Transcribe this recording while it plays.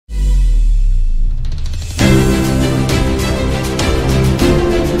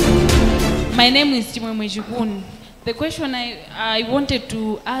My name is Chimwemwe Jukun. The question I wanted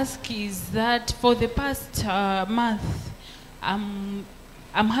to ask is that for the past month, I'm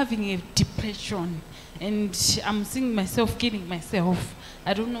having a depression and I'm seeing myself killing myself.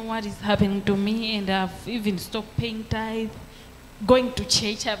 I don't know what is happening to me, and I've even stopped paying tithe. Going to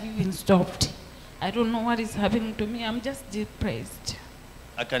church, I've even stopped. I don't know what is happening to me. I'm just depressed.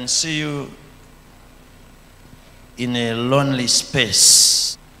 I can see you in a lonely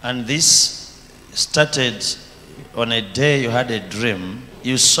space. And this started on a day you had a dream.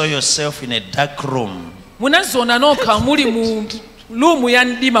 You saw yourself in a dark room. That's very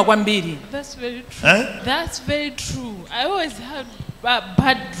true. Huh? That's very true. I always had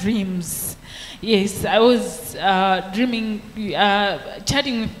bad dreams. Yes, I was dreaming,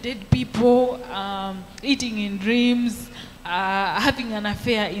 chatting with dead people, eating in dreams, having an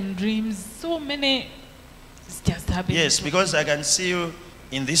affair in dreams. So many, it's just happening. Yes, because I can see you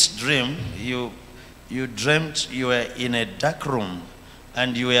in this dream. You dreamt you were in a dark room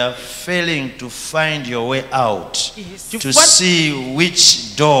and you were failing to find your way out. Yes. To see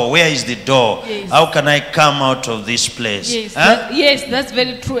which door, where is the door? Yes. How can I come out of this place? Yes, Huh? yes, that's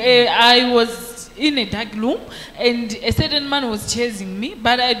very true. I was in a dark room and a certain man was chasing me,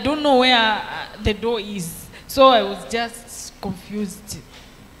 but I don't know where the door is. So I was just confused.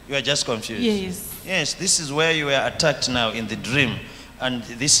 You are just confused. Yes. Yes, this is where you were attacked now in the dream. And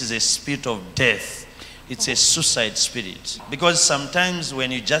this is a spirit of death. It's a suicide spirit. Because sometimes when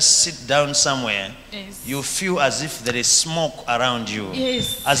you just sit down somewhere, Yes. you feel as if there is smoke around you.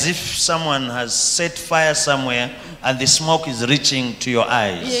 Yes. As if someone has set fire somewhere and the smoke is reaching to your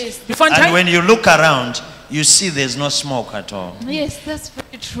eyes. Yes. And when you look around, you see there's no smoke at all. Yes, that's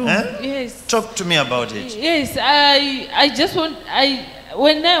very true. Huh? Yes. Talk to me about it. Yes, I just want,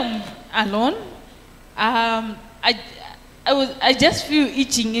 when I'm alone, I just feel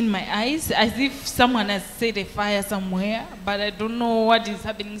itching in my eyes as if someone has set a fire somewhere, but I don't know what is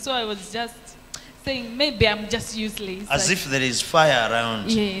happening. So I was just saying maybe I'm just useless. As if there is fire around.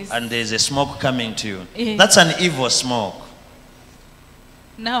 Yes. And there's a smoke coming to you. Yes. That's an evil smoke.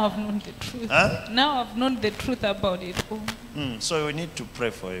 Now I've known the truth. Huh? Now I've known the truth about it. Oh, So we need to pray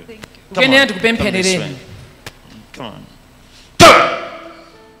for you. thank you. Come on, come this way. Come on.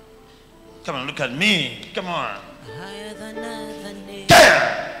 Come on, look at me. Come on.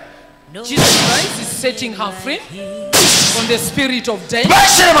 Jesus Christ is setting her free from the spirit of death.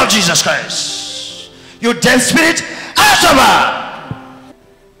 Bless the name of Jesus Christ. You death spirit, out of her.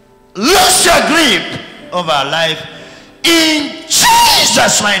 Lose your grip over her life in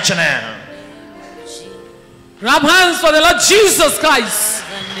Jesus' mighty name. Grab hands for the Lord Jesus Christ.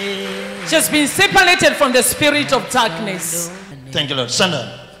 She has been separated from the spirit of darkness. Thank you, Lord. Stand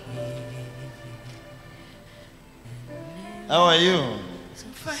up. How are you? I'm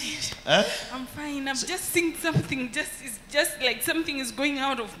fine. Huh? I'm fine. I'm just seeing something. It's just like something is going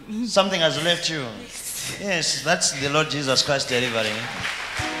out of me. Something has left you. Yes, that's the Lord Jesus Christ delivering.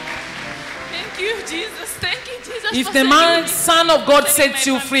 Thank you, Jesus. Thank you, Jesus. If for the setting man, me Son of God free. Setting sets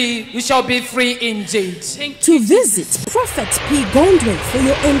my you family. free, you shall be free indeed. Thank To you. visit Prophet P. Gondwe for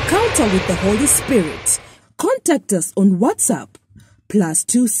your encounter with the Holy Spirit, contact us on WhatsApp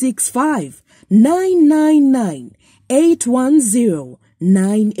 +265 999 810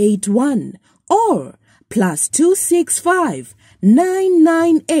 981 or +265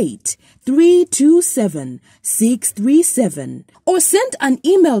 998 327 637, or send an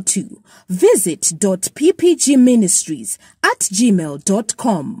email to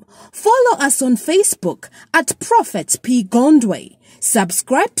visit.ppgministries@gmail.com. Follow us on Facebook at Prophet P. Gondwe.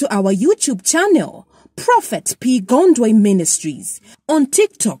 Subscribe to our YouTube channel, Prophet P. Gondwe Ministries, on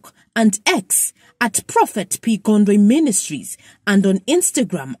TikTok and X at Prophet P. Gondwe Ministries, and on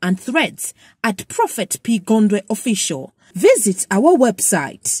Instagram and Threads at Prophet P. Gondwe Official. Visit our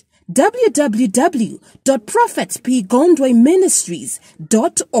website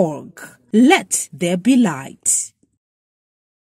www.prophetpgondweministries.org. Let there be light.